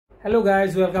Hello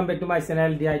guys, welcome back to my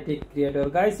channel DI Tech Creator.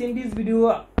 Guys, in this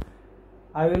video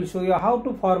I will show you how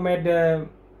to format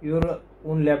your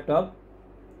own laptop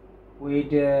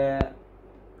with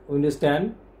Windows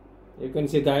 10. You can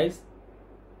see guys,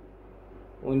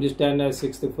 Windows 10 has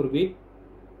 64-bit.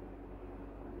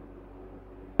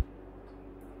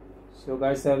 So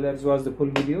guys, let's watch the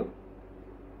full video.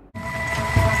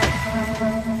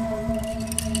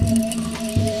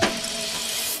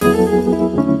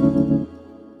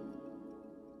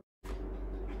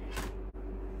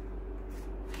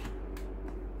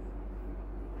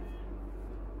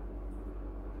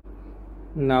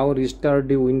 Now restart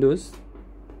the Windows,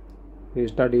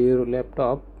 restart your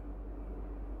laptop.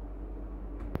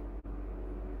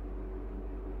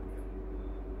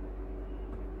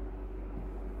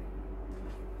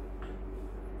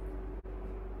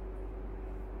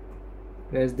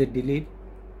 Press the delete.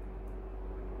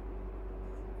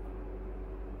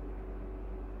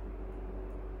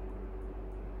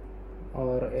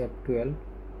 Or F12.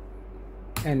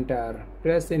 Enter.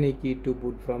 Press any key to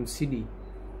boot from CD.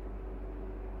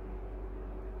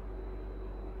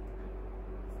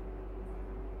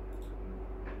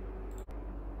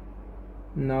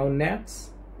 Now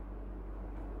next.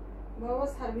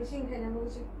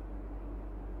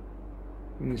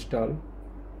 Install.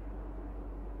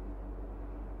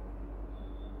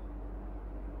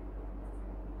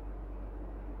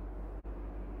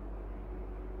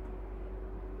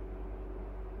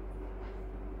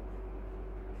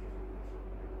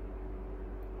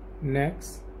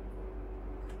 Next,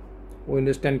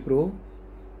 Windows 10 Pro.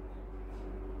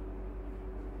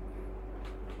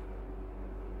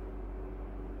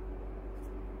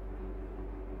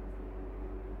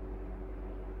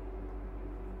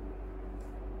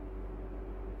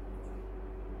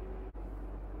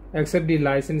 Accept the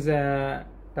license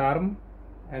term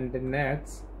and the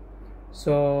next.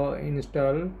 So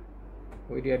install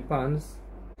with the advanced.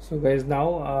 So guys,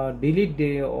 now delete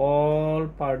the all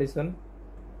partition.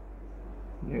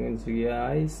 You can see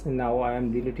guys, now I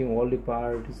am deleting all the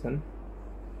partition.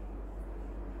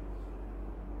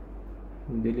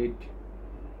 Delete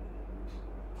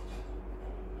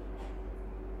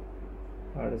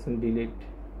partition, delete.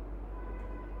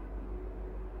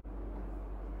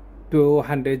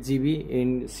 200 GB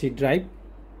in C drive.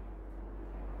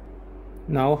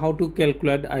 Now how to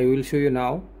calculate I will show you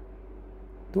now.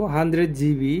 200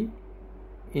 GB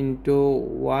into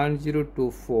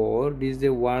 1024, this is the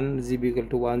 1 GB equal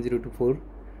to 1024,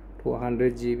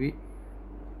 200 GB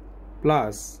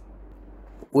plus,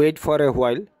 wait for a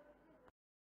while.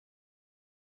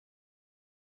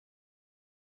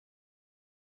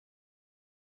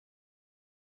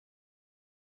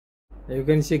 You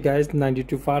can see guys,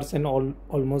 92%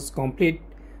 almost complete.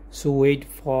 So wait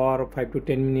for 5 to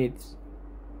 10 minutes.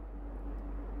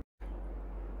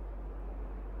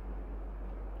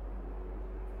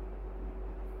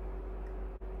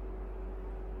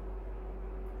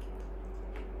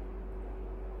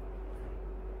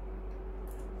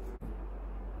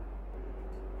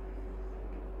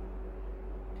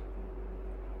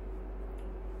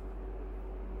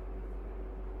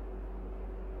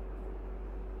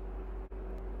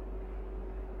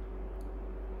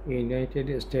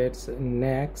 United States,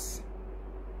 next.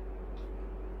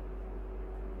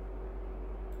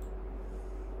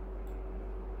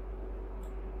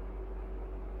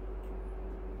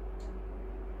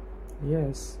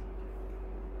 Yes,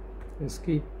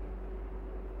 skip.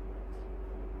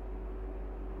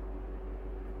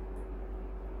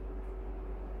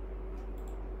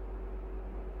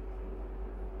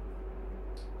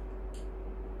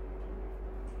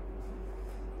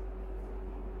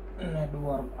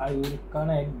 Network, I will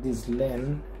connect this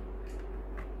LAN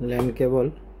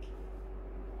cable.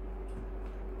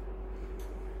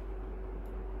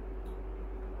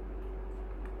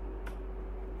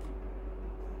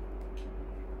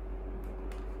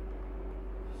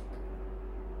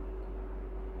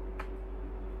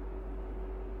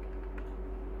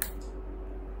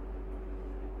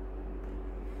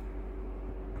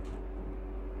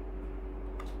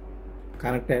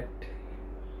 Connected.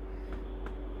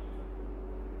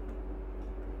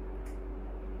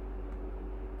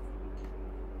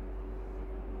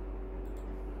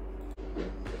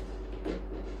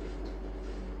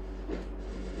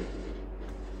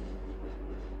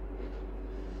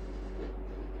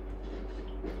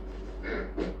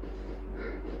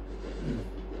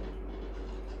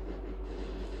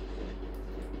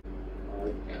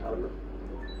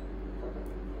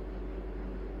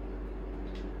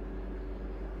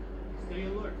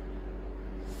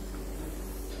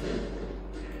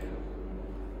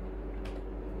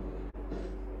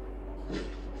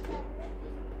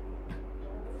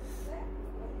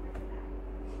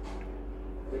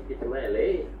 Kita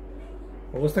malay.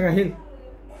 Ubus na kahil.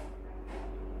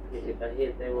 Kita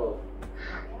hit mo.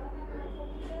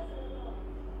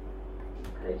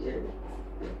 Ayun.